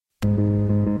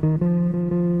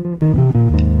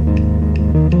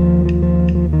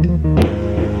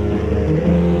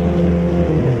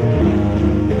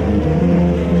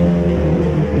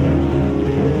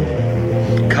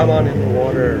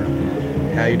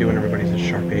doing, everybody? This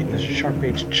is Shark8, and this is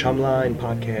Shark8's Chumline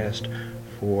podcast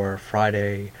for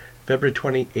Friday, February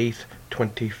 28th,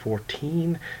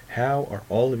 2014. How are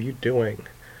all of you doing?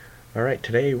 Alright,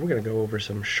 today we're going to go over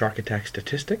some shark attack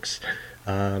statistics.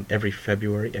 Every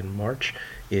February and March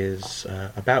is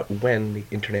about when the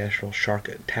International Shark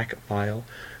Attack File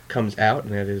comes out,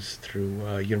 and that is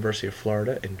through University of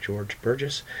Florida and George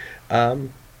Burgess. But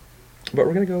we're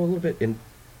going to go a little bit in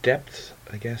depth,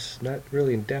 I guess. Not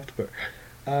really in depth, but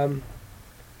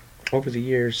over the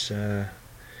years,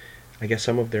 I guess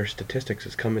some of their statistics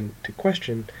has come into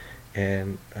question,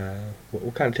 and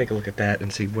we'll kind of take a look at that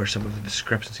and see where some of the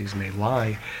discrepancies may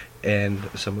lie, and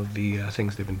some of the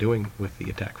things they've been doing with the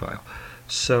attack file.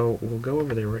 So we'll go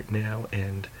over there right now,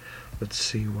 and let's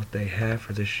see what they have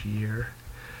for this year.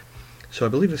 So I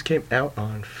believe this came out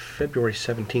on February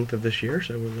 17th of this year,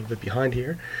 so we're a little bit behind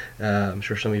here. I'm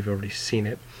sure some of you have already seen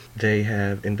it. They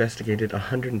have investigated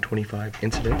 125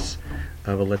 incidents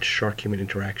of alleged shark-human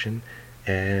interaction,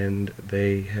 and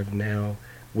they have now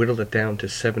whittled it down to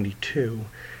 72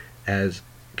 as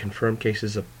confirmed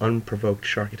cases of unprovoked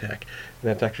shark attack. And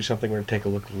that's actually something we're going to take a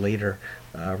look later.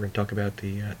 We're going to talk about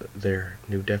their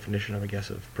new definition of, I guess,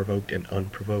 of provoked and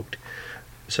unprovoked.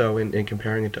 So in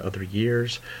comparing it to other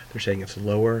years, they're saying it's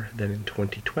lower than in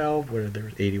 2012, where there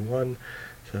was 81,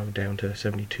 so down to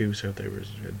 72, so there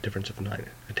was a difference of 9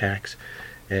 attacks.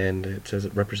 And it says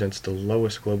it represents the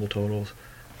lowest global totals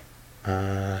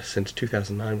since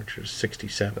 2009, which was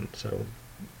 67, so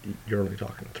you're only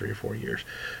talking 3 or 4 years.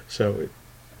 So,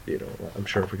 I'm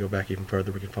sure if we go back even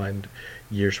further, we can find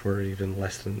years where even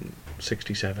less than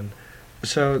 67.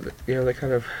 So, they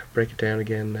kind of break it down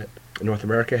again that North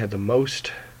America had the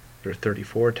most. There were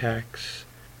 34 attacks,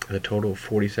 the total of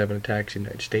 47 attacks in the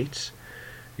United States,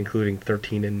 including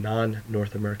 13 in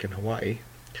non-North American Hawaii,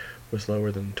 was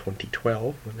lower than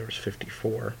 2012 when there was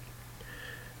 54,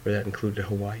 where that included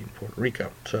Hawaii and Puerto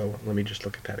Rico. So let me just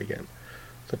look at that again.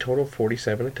 The total of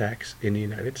 47 attacks in the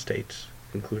United States,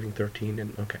 including 13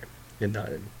 in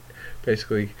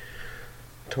basically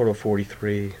total of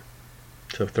 43.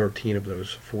 So 13 of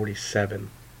those 47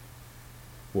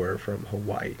 were from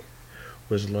Hawaii,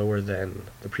 was lower than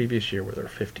the previous year where there were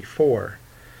 54,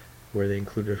 where they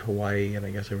included Hawaii, and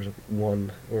I guess there was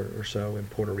one or so in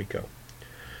Puerto Rico.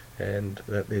 And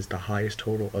that is the highest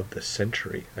total of the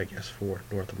century, I guess, for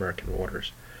North American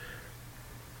waters.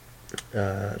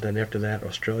 Then after that,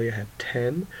 Australia had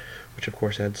 10, which of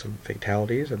course had some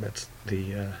fatalities, and that's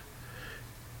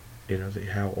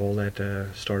how all that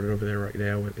started over there right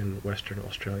now in Western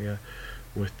Australia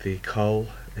with the cull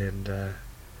and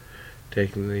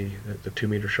taking the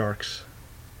 2-meter sharks,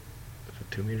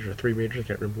 2 meters or 3 meters, I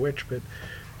can't remember which, but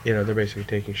they're basically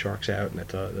taking sharks out, and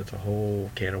that's a whole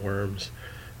can of worms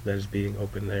that is being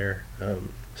opened there.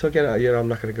 So again, I'm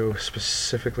not going to go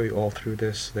specifically all through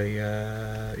this. They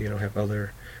have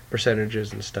other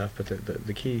percentages and stuff, but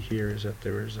the key here is that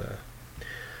there was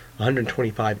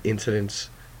 125 incidents,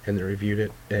 and they reviewed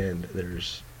it, and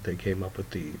they came up with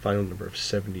the final number of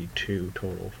 72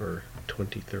 total for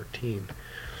 2013.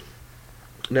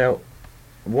 Now,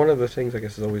 one of the things I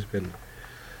guess has always been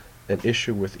an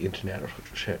issue with the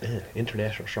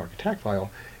International Shark Attack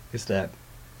File is that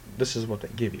this is what they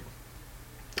give you,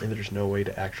 and there's no way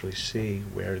to actually see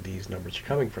where these numbers are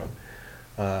coming from.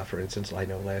 For instance, I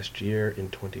know last year in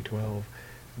 2012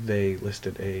 they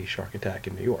listed a shark attack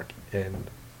in New York, and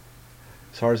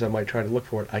as far as I might try to look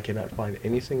for it, I cannot find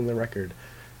anything in the record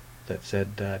that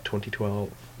said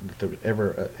 2012 that there was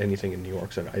ever anything in New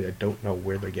York. So I don't know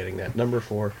where they're getting that number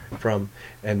from,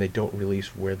 and they don't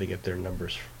release where they get their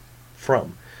numbers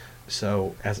from.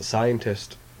 So as a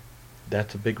scientist,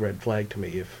 that's a big red flag to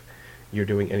me. If you're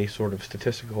doing any sort of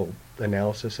statistical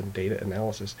analysis and data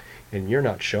analysis, and you're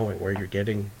not showing where you're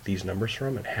getting these numbers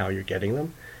from and how you're getting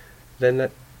them, then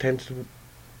that tends to,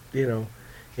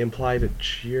 imply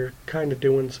that you're kind of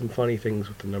doing some funny things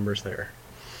with the numbers there.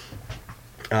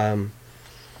 So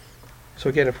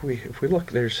again, if we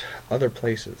look, there's other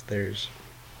places. There's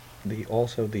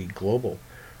also the global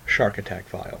shark attack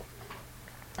file,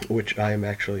 which I am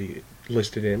actually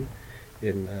listed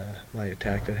in my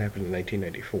attack that happened in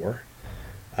 1994.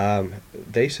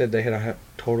 They said they had a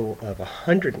total of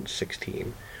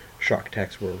 116 shark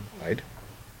attacks worldwide,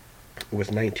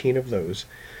 with 19 of those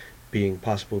being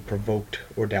possible provoked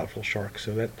or doubtful sharks.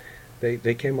 So that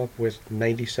they came up with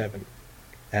 97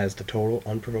 as the total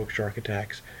unprovoked shark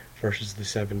attacks versus the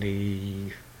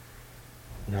 79,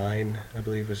 I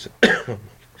believe was,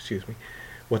 excuse me,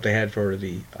 what they had for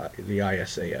the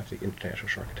ISAF, the International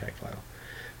Shark Attack File.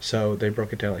 So they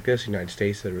broke it down like this. United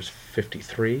States, there was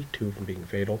 53, 2 of them being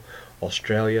fatal.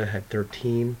 Australia had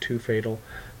 13, 2 fatal.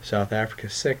 South Africa,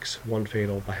 6, 1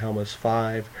 fatal. Bahamas,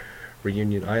 5.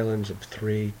 Reunion Islands of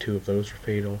 3, 2 of those were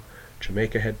fatal.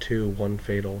 Jamaica had 2, 1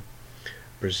 fatal.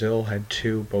 Brazil had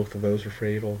 2, both of those were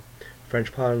fatal.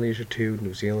 French Polynesia 2,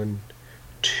 New Zealand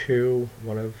 2,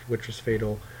 1 of which was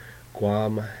fatal.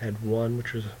 Guam had 1,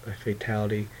 which was a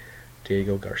fatality.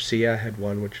 Diego Garcia had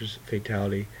 1, which was a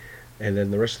fatality. And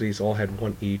then the rest of these all had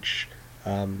 1 each,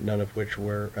 none of which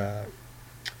were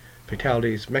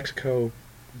fatalities. Mexico,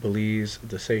 Belize,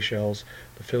 the Seychelles,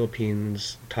 the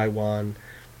Philippines, Taiwan,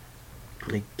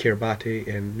 Kiribati,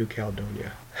 and New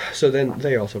Caledonia. So then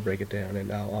they also break it down,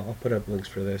 and I'll put up links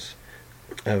for this,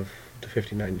 of the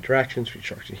 59 interactions between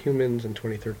sharks and humans in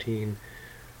 2013.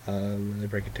 They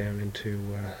break it down into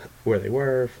where they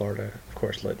were. Florida, of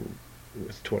course, led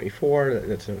with 24.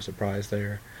 That's no surprise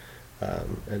there.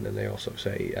 And then they also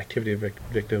say activity of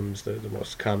victims. The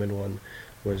most common one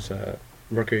was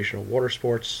recreational water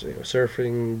sports,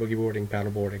 surfing, boogie boarding,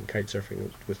 paddleboarding, kite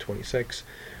surfing with 26,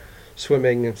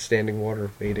 swimming and standing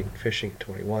water, wading, fishing at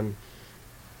 21,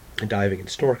 and diving and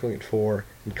snorkeling at 4,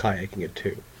 and kayaking at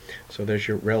 2. So there's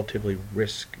your relative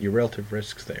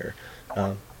risks there.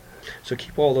 So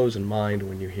keep all those in mind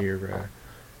when you hear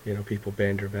people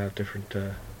banter about different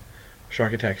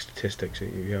shark attack statistics.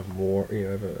 You have more,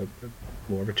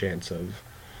 more of a chance of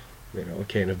a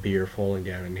can of beer falling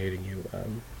down and hitting you.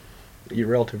 Your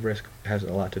relative risk has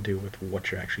a lot to do with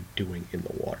what you're actually doing in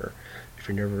the water. If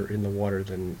you're never in the water,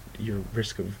 then your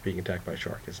risk of being attacked by a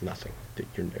shark is nothing.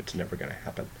 It's never going to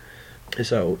happen.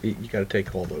 So you got to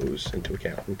take all those into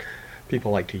account. And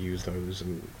people like to use those,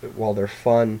 and while they're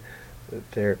fun,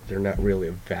 they're not really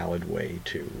a valid way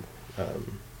to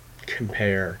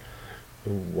compare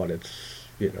what it's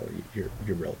your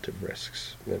relative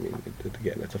risks. I mean,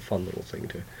 again, it's a fun little thing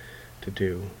to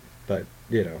do, but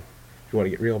if you want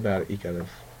to get real about it, you got to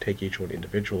take each one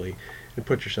individually and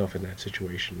put yourself in that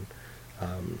situation.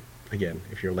 Again,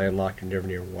 if you're landlocked, you're never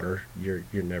near water, you're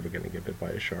never going to get bit by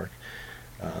a shark.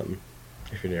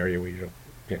 If you're in an area where you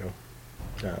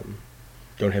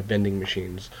don't have vending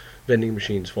machines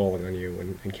falling on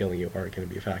you and killing you aren't going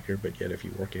to be a factor. But yet, if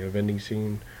you work in a vending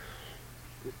scene,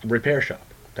 repair shop,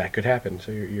 that could happen.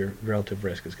 So your relative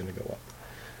risk is going to go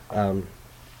up.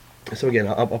 So again,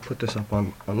 I'll put this up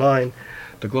online.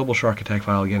 The Global Shark Attack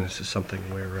File, again, this is something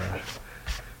where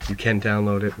you can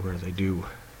download it, where they do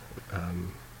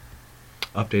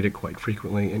update it quite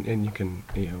frequently, and you can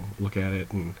look at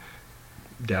it and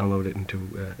download it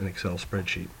into an Excel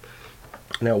spreadsheet.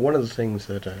 Now, one of the things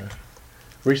that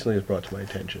recently was brought to my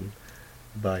attention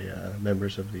by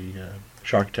members of the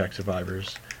Shark Attack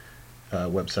Survivors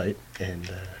website and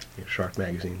Shark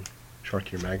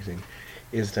Year Magazine,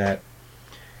 is that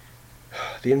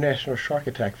the International Shark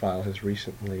Attack File has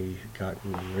recently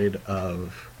gotten rid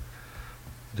of.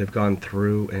 They've gone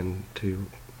through, and to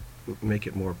make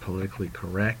it more politically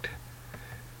correct,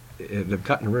 they've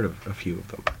gotten rid of a few of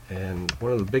them. And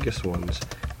one of the biggest ones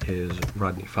is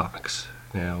Rodney Fox.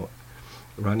 Now,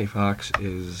 Rodney Fox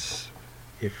is,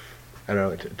 I don't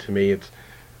know, to me, it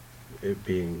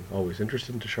being always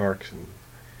interested into sharks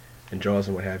and Jaws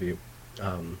and what have you,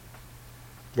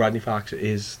 Rodney Fox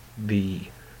is the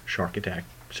shark attack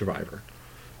survivor.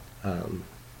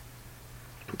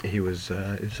 He was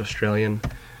Australian.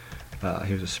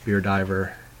 He was a spear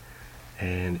diver,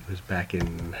 and it was back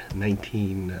in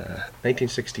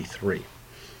 1963.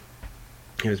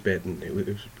 He was bitten. It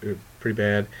was pretty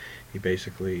bad. He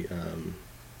basically,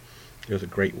 it was a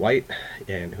great white,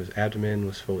 and his abdomen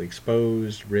was fully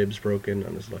exposed, ribs broken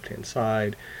on his left-hand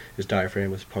side, his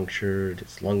diaphragm was punctured,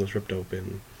 his lung was ripped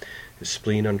open, his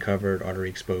spleen uncovered, artery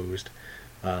exposed.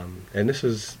 And this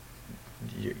is,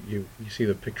 you see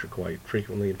the picture quite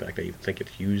frequently. In fact, I even think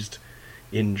it's used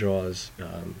in Jaws.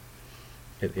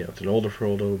 It's an older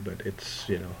photo, but it's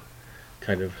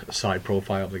kind of a side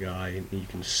profile of the guy, and you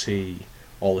can see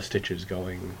all the stitches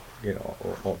going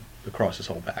all across his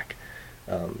whole back.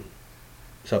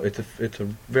 So it's a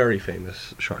very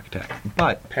famous shark attack.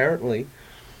 But apparently,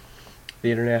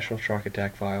 the International Shark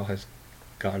Attack File has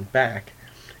gone back,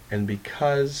 and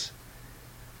because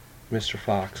Mr.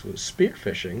 Fox was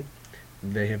spearfishing,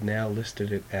 they have now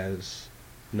listed it as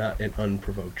not an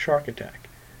unprovoked shark attack.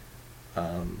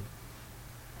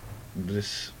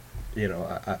 This,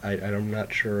 I'm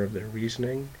not sure of their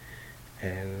reasoning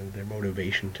and their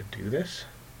motivation to do this.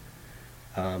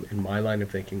 In my line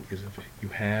of thinking is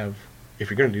if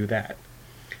you're going to do that,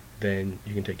 then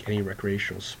you can take any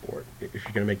recreational sport. If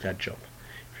you're going to make that jump,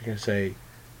 if you're going to say,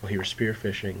 well, he was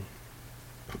spearfishing,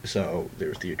 so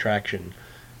there's the attraction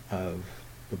of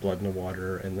the blood in the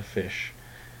water and the fish.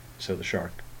 So the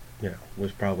shark,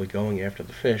 was probably going after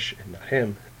the fish and not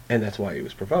him, and that's why he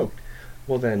was provoked.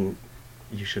 Well, then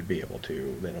you should be able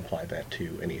to then apply that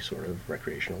to any sort of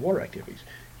recreational water activities.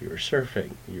 You were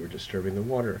surfing, you were disturbing the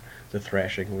water, the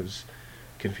thrashing was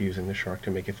confusing the shark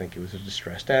to make it think it was a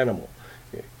distressed animal.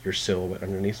 Your silhouette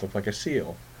underneath looked like a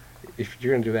seal. If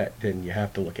you're going to do that, then you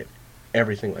have to look at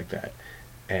everything like that.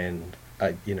 And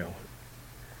I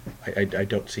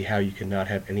don't see how you cannot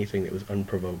have anything that was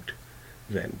unprovoked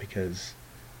then, because,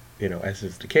 as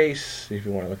is the case, if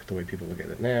you want to look at the way people look at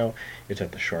it now, it's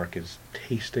that the shark is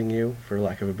tasting you, for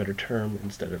lack of a better term,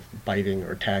 instead of biting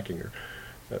or attacking or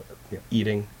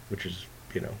eating, which is,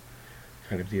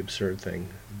 kind of the absurd thing.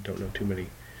 Don't know too many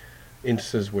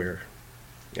instances where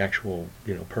actual,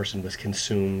 person was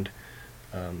consumed.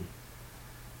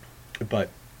 But,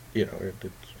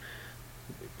 the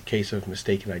case of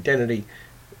mistaken identity,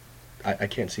 I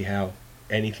can't see how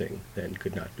anything then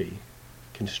could not be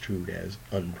construed as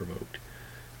unprovoked.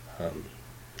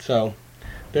 So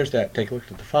there's that. Take a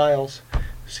look at the files,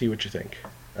 see what you think.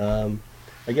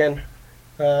 Again,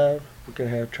 we're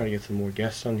going to try to get some more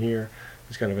guests on here.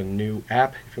 It's kind of a new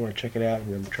app if you want to check it out.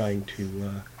 I'm trying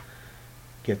to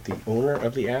get the owner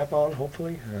of the app on,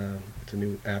 hopefully. It's a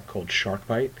new app called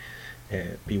SharkBite,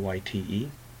 BYTE.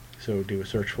 So do a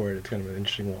search for it. It's kind of an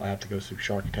interesting little app that goes through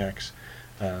shark attacks.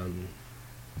 Nice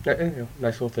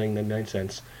little thing, 99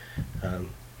 cents.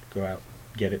 Go out,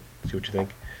 get it, see what you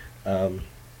think. So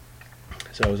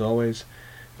as always,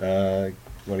 you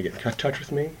want to get in touch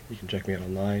with me, you can check me out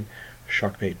online,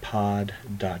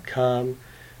 sharkbaitpod.com.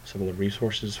 Some of the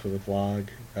resources for the vlog,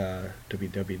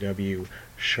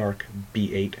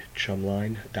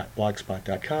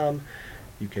 www.sharkb8chumline.blogspot.com.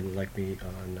 You can like me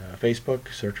on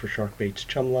Facebook, search for Sharkbait's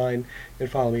Chumline, and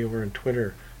follow me over on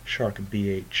Twitter,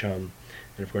 sharkb8chum.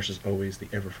 And of course, as always, the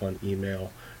ever fun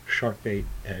email,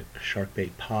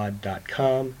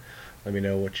 sharkbait@sharkbaitpod.com. Let me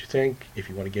know what you think. If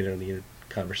you want to get in on the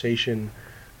conversation,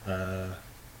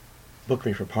 book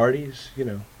me for parties.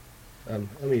 I'm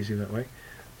easy that way.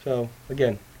 So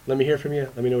again, let me hear from you.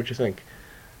 Let me know what you think.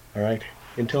 All right.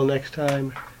 Until next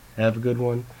time, have a good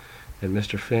one. And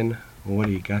Mr. Finn, what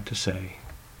do you got to say?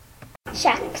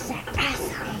 Shark